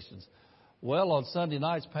Translations? Well, on Sunday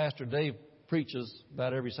nights, Pastor Dave preaches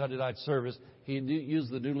about every Sunday night service. He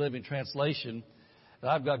used the New Living Translation. And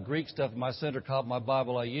I've got Greek stuff in my center column, my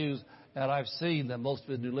Bible I use, and I've seen that most of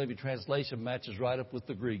the New Living Translation matches right up with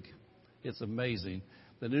the Greek. It's amazing.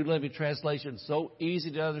 The New Living Translation is so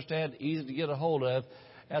easy to understand, easy to get a hold of.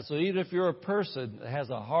 And so even if you're a person that has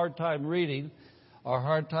a hard time reading or a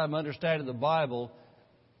hard time understanding the Bible,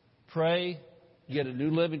 pray, get a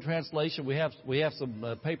New Living Translation. We have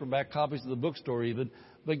some paperback copies in the bookstore even.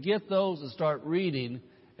 But get those and start reading,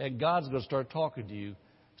 and God's going to start talking to you.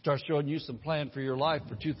 Start showing you some plan for your life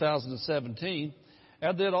for 2017.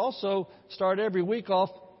 And then also start every week off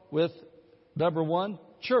with, number 1,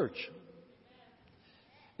 church.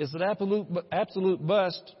 It's an absolute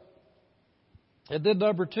must. And then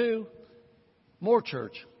number 2, more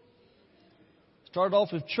church. Start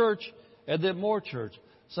off with church and then more church.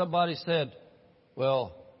 Somebody said,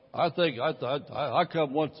 well, I think I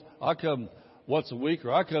come once a week,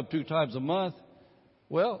 or I come 2 times a month.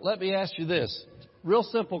 Well, let me ask you this. Real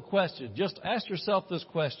simple question. Just ask yourself this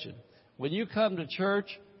question. When you come to church,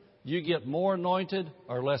 do you get more anointed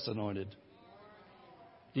or less anointed?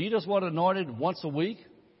 Do you just want anointed once a week?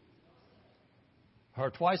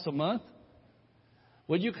 Or twice a month?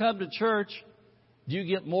 When you come to church, do you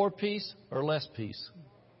get more peace or less peace?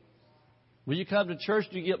 When you come to church,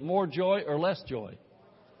 do you get more joy or less joy?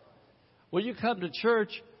 When you come to church,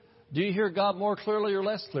 do you hear God more clearly or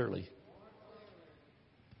less clearly?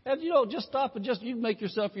 And just stop and you make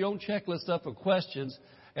yourself your own checklist up of questions,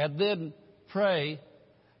 and then pray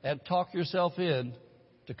and talk yourself in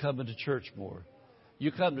to coming to church more.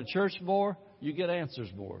 You come to church more, you get answers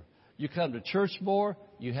more. You come to church more,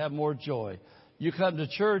 you have more joy. You come to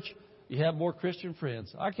church, you have more Christian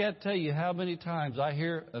friends. I can't tell you how many times I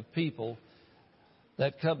hear of people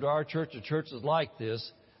that come to our church or churches like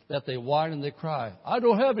this, that they whine and they cry. I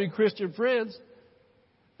don't have any Christian friends.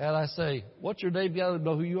 And I say, what's your name? You got to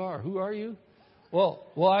know who you are. Who are you? Well,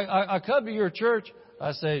 I come to your church.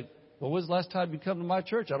 I say, well, when's the last time you come to my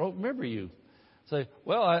church? I don't remember you. Say,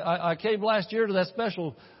 well, I came last year to that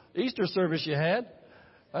special Easter service you had.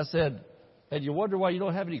 I said, and you wonder why you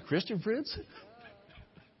don't have any Christian friends?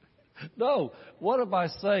 No. What am I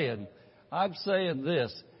saying? I'm saying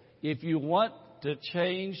this. If you want to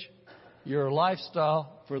change your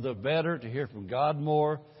lifestyle for the better, to hear from God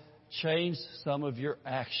more, change some of your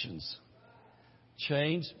actions.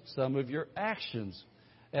 Change some of your actions.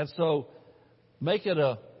 And so make it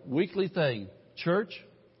a weekly thing. Church,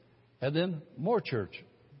 and then more church.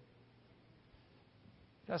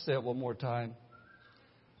 Can I say it one more time?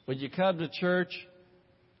 When you come to church,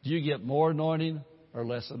 do you get more anointing or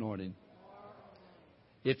less anointing?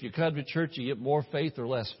 If you come to church, you get more faith or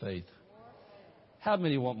less faith? How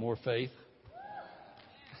many want more faith?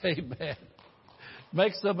 Amen.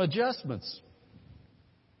 Make some adjustments.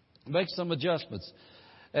 Make some adjustments.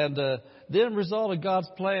 And the end result of God's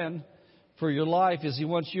plan for your life is He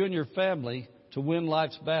wants you and your family to win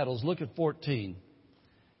life's battles. Look at 14. It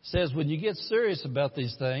says, when you get serious about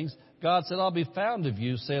these things, God said, I'll be found of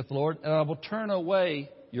you, saith the Lord, and I will turn away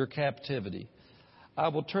your captivity. I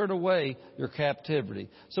will turn away your captivity.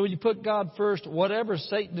 So when you put God first, whatever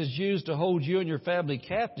Satan has used to hold you and your family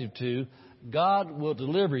captive to, God will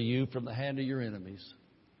deliver you from the hand of your enemies.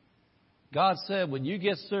 God said, when you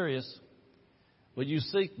get serious, when you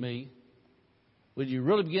seek me, when you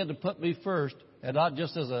really begin to put me first, and not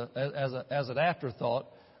just as an afterthought,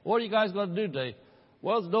 what are you guys going to do today?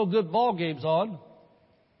 Well, there's no good ball games on.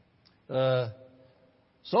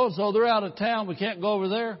 So-and-so, they're out of town. We can't go over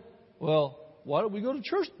there. Well, why don't we go to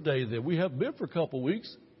church today then? We haven't been for a couple of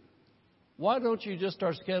weeks. Why don't you just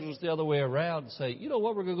start schedules the other way around and say, you know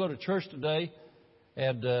what, we're going to go to church today,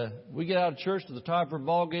 and we get out of church to the time for a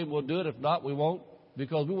ball game, we'll do it. If not, we won't,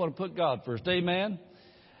 because we want to put God first. Amen?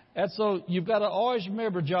 And so you've got to always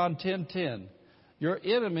remember John 10:10. Your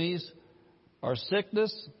enemies are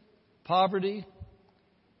sickness, poverty,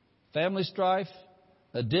 family strife,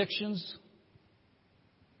 addictions.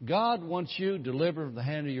 God wants you delivered from the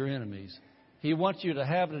hand of your enemies. He wants you to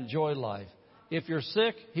have and enjoy life. If you're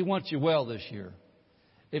sick, He wants you well this year.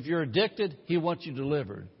 If you're addicted, He wants you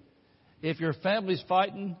delivered. If your family's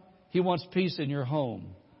fighting, He wants peace in your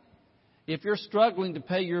home. If you're struggling to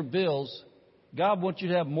pay your bills, God wants you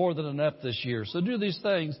to have more than enough this year. So do these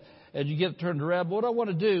things and you get turned around. But what I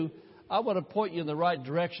want to do, I want to point you in the right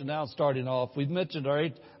direction now starting off. We've mentioned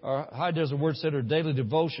our High Desert Word Center daily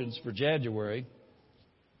devotions for January.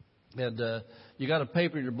 And you got a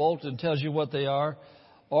paper in your bulletin that tells you what they are.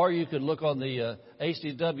 Or you can look on the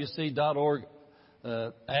hdwc.org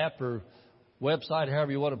app or website,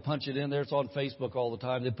 however you want to punch it in there. It's on Facebook all the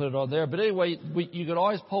time. They put it on there. But anyway, you can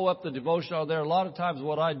always pull up the devotion on there. A lot of times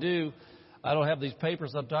what I do, I don't have these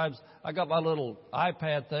papers sometimes. I got my little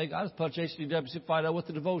iPad thing. I just punch HDWC, find out what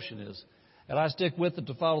the devotion is. And I stick with it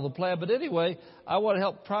to follow the plan. But anyway, I want to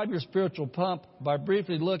help prime your spiritual pump by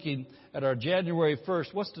briefly looking at our January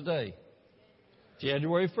 1st. What's today?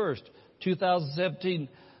 January 1st, 2017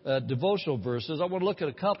 devotional verses. I want to look at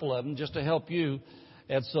a couple of them just to help you.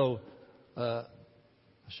 And so,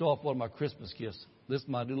 show off one of my Christmas gifts. This is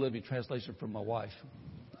my New Living Translation from my wife.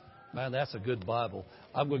 Man, that's a good Bible.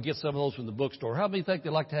 I'm going to get some of those from the bookstore. How many think they'd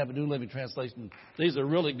like to have a New Living Translation? These are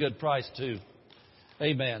really good price, too.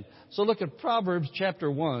 Amen. So look at Proverbs chapter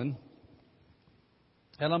 1.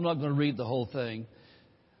 And I'm not going to read the whole thing.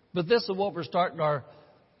 But this is what we're starting our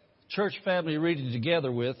church family reading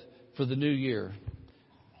together with for the new year.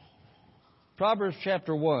 Proverbs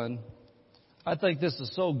chapter 1. I think this is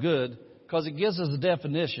so good because it gives us a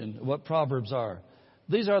definition of what Proverbs are.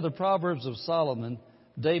 These are the Proverbs of Solomon,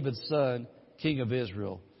 David's son, king of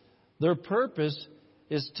Israel. Their purpose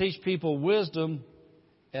is to teach people wisdom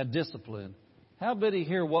and discipline. How many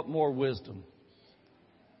here want more wisdom?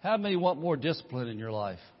 How many want more discipline in your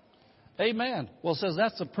life? Amen. Well, it says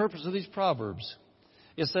that's the purpose of these Proverbs.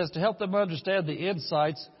 It says to help them understand the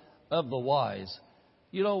insights of the wise.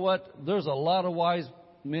 You know what? There's a lot of wise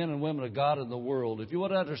men and women of God in the world. If you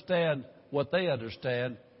want to understand what they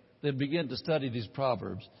understand, then begin to study these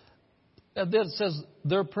Proverbs. And then it says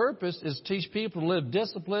their purpose is to teach people to live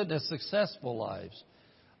disciplined and successful lives.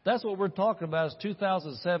 That's what we're talking about is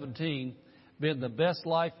 2017 being the best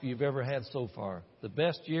life you've ever had so far. The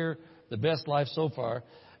best year, the best life so far.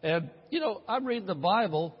 And, you know, I'm reading the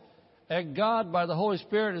Bible, and God, by the Holy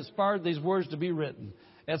Spirit, inspired these words to be written.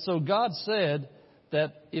 And so God said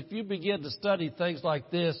that if you begin to study things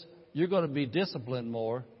like this, you're going to be disciplined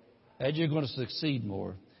more, and you're going to succeed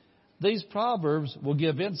more. These Proverbs will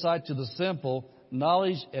give insight to the simple,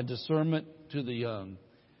 knowledge and discernment to the young.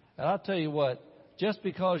 And I'll tell you what, just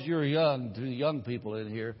because you're young, to the young people in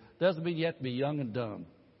here, doesn't mean you have to be young and dumb.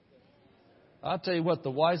 I'll tell you what,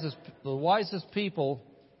 the wisest people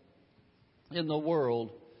in the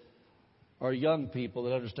world are young people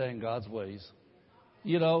that understand God's ways.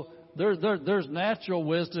 You know, there's natural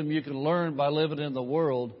wisdom you can learn by living in the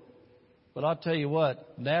world. But I'll tell you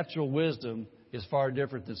what, natural wisdom is far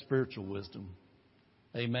different than spiritual wisdom.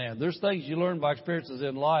 Amen. There's things you learn by experiences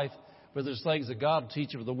in life, but there's things that God will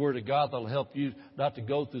teach you with the Word of God that will help you not to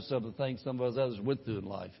go through some of the things some of us others went through in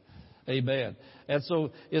life. Amen. And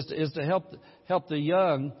so it's to help the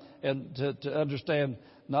young and to understand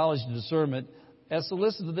knowledge and discernment. And so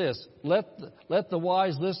listen to this. Let the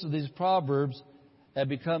wise listen to these Proverbs and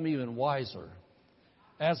become even wiser.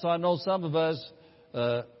 And so I know some of us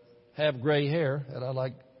have gray hair, and I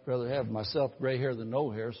like rather have myself gray hair than no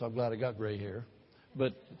hair, so I'm glad I got gray hair.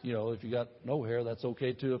 But, if you got no hair, that's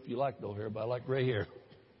okay too if you like no hair, but I like gray hair.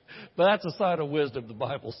 But that's a sign of wisdom, the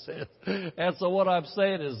Bible says. And so what I'm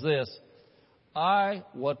saying is this. I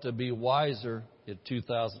want to be wiser in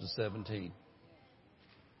 2017.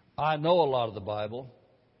 I know a lot of the Bible.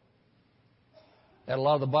 And a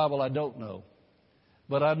lot of the Bible I don't know.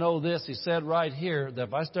 But I know this. He said right here that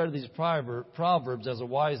if I study these Proverbs as a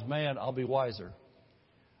wise man, I'll be wiser.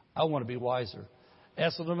 I want to be wiser.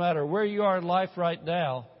 And so no matter where you are in life right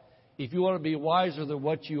now, if you want to be wiser than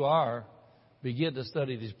what you are, begin to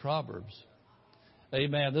study these Proverbs.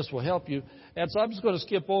 Amen. This will help you. And so I'm just going to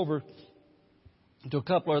skip over to a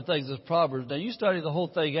couple of things. This Proverbs. Now, you study the whole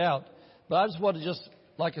thing out, but I just want to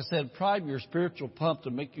like I said, prime your spiritual pump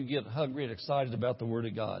to make you get hungry and excited about the Word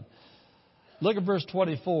of God. Look at verse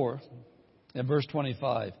 24 and verse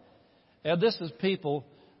 25. And this is people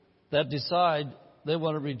that decide they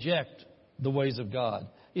want to reject the ways of God.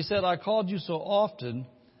 He said, I called you so often,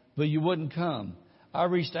 but you wouldn't come. I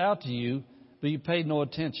reached out to you, but you paid no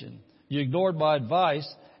attention. You ignored my advice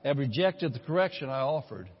and rejected the correction I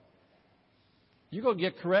offered. You're going to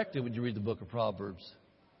get corrected when you read the book of Proverbs.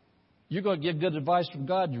 You're going to get good advice from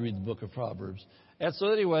God when you read the book of Proverbs. And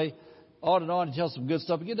so anyway, on and on, he tells some good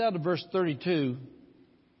stuff. We get down to verse 32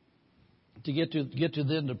 to get to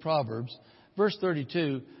the end of Proverbs. Verse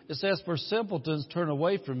 32, it says, for simpletons turn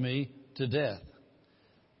away from me to death.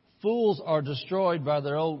 Fools are destroyed by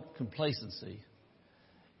their own complacency.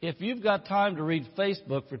 If you've got time to read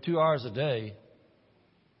Facebook for 2 hours a day,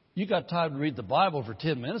 you've got time to read the Bible for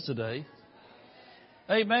 10 minutes a day.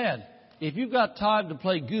 Amen. If you've got time to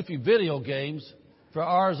play goofy video games for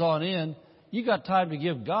hours on end, you got time to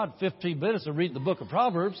give God 15 minutes to read the book of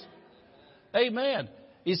Proverbs. Amen.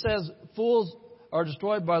 He says, fools are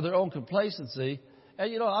destroyed by their own complacency.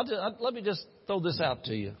 And, let me just throw this out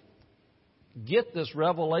to you. Get this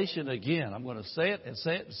revelation again. I'm going to say it and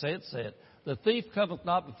say it and say it and say it. The thief cometh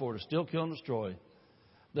not before to steal, kill, and destroy.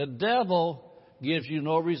 The devil gives you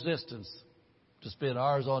no resistance to spend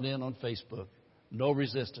hours on end on Facebook. No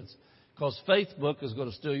resistance. Because Facebook is going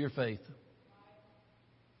to steal your faith.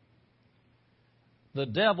 The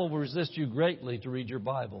devil will resist you greatly to read your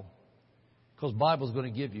Bible. Because the Bible is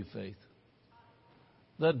going to give you faith.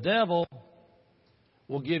 The devil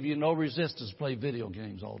will give you no resistance to play video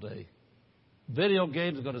games all day. Video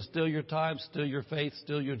games are going to steal your time, steal your faith,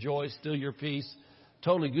 steal your joy, steal your peace,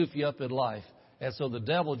 totally goof you up in life. And so the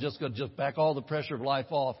devil just going to back all the pressure of life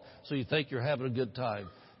off so you think you're having a good time.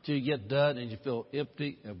 Till you get done and you feel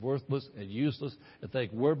empty and worthless and useless and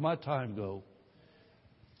think, where'd my time go?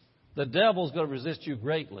 The devil's going to resist you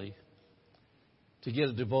greatly to get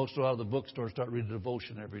a devotional out of the bookstore and start reading a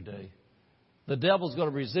devotion every day. The devil's going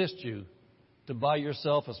to resist you to buy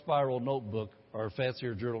yourself a spiral notebook or a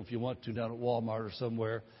fancier journal if you want to down at Walmart or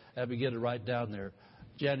somewhere and begin to write down there.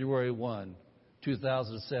 January 1,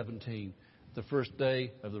 2017, the first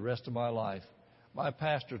day of the rest of my life. My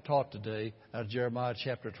pastor taught today out of Jeremiah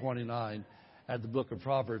chapter 29 and the book of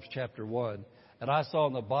Proverbs chapter 1. And I saw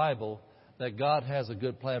in the Bible that God has a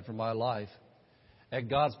good plan for my life. And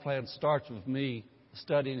God's plan starts with me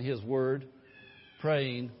studying His Word,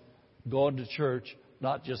 praying, going to church,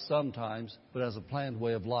 not just sometimes, but as a planned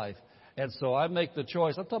way of life. And so I make the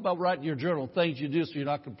choice. I'm talking about writing your journal, things you do so you're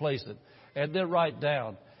not complacent. And then write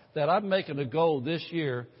down that I'm making a goal this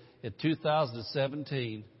year in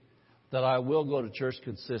 2017 that I will go to church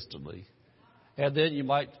consistently. And then you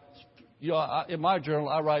might, in my journal,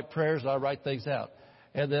 I write prayers and I write things out.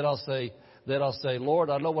 And then I'll say, Lord,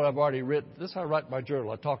 I know what I've already written. This is how I write my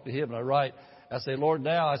journal. I talk to Him and I say, Lord,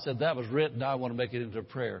 now I said that was written. Now I want to make it into a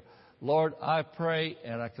prayer. Lord, I pray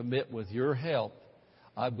and I commit with your help.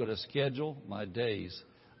 I'm going to schedule my days.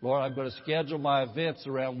 Lord, I'm going to schedule my events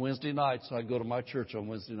around Wednesday nights so I go to my church on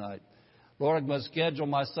Wednesday night. Lord, I'm going to schedule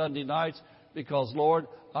my Sunday nights because, Lord,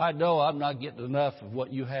 I know I'm not getting enough of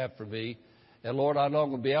what you have for me. And, Lord, I know I'm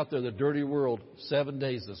going to be out there in the dirty world 7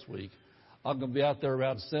 days this week. I'm going to be out there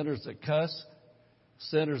around sinners that cuss,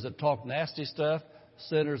 sinners that talk nasty stuff,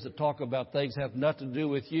 sinners that talk about things that have nothing to do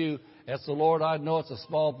with you. And so, Lord, I know it's a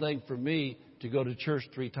small thing for me to go to church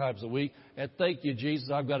 3 times a week. And thank you, Jesus,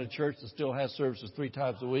 I've got a church that still has services 3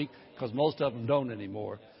 times a week because most of them don't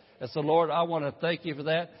anymore. And so, Lord, I want to thank you for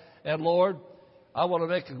that. And, Lord, I want to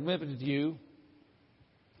make a commitment to you.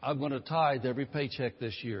 I'm going to tithe every paycheck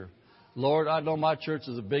this year. Lord, I know my church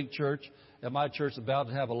is a big church, and my church is about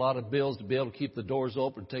to have a lot of bills to be able to keep the doors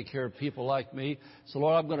open and take care of people like me. So,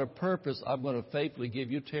 Lord, I'm going to faithfully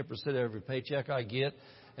give you 10% of every paycheck I get.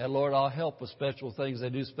 And, Lord, I'll help with special things. I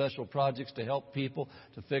do special projects to help people,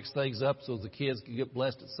 to fix things up so the kids can get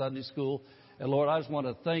blessed at Sunday school. And, Lord, I just want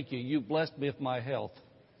to thank you. You blessed me with my health.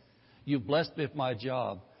 You've blessed me with my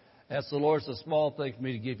job. That's the Lord, it's a small thing for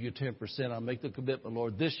me to give you 10%. I make the commitment,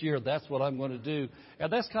 Lord. This year, that's what I'm going to do.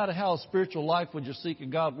 And that's kind of how a spiritual life, when you're seeking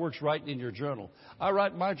God, works right in your journal. I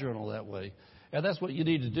write my journal that way. And that's what you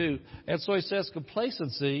need to do. And so he says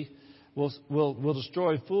complacency will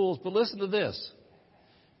destroy fools. But listen to this.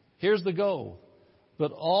 Here's the goal.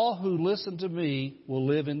 But all who listen to me will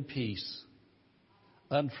live in peace,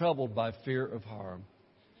 untroubled by fear of harm.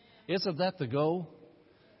 Isn't that the goal?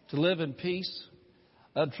 To live in peace,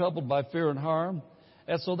 untroubled by fear and harm.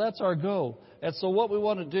 And so that's our goal. And so what we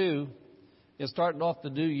want to do in starting off the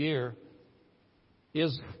new year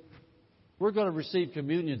is we're going to receive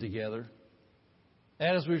communion together.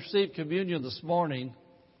 And as we receive communion this morning,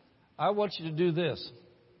 I want you to do this.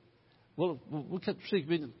 We'll receive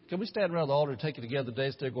communion. Can we stand around the altar and take it together today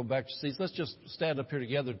instead of going back to seats? Let's just stand up here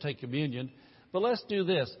together and take communion. But let's do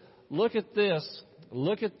this. Look at this.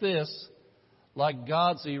 Look at this like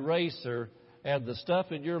God's eraser. And the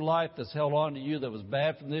stuff in your life that's held on to you that was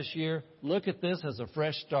bad from this year, look at this as a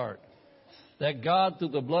fresh start. That God, through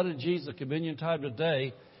the blood of Jesus, at communion time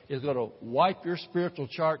today, is going to wipe your spiritual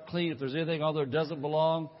chart clean if there's anything on there that doesn't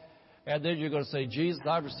belong. And then you're going to say, Jesus,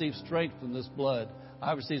 I receive strength from this blood.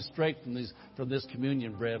 I receive strength from this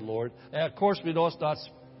communion bread, Lord. And of course, we know it's not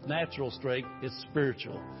natural strength, it's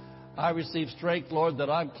spiritual. I receive strength, Lord, that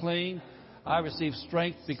I'm clean. I receive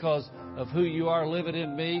strength because of who you are living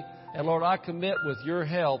in me. And Lord, I commit with your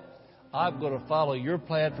help, I'm going to follow your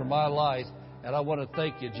plan for my life. And I want to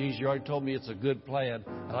thank you, Jesus. You already told me it's a good plan,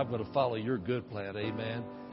 and I'm going to follow your good plan. Amen.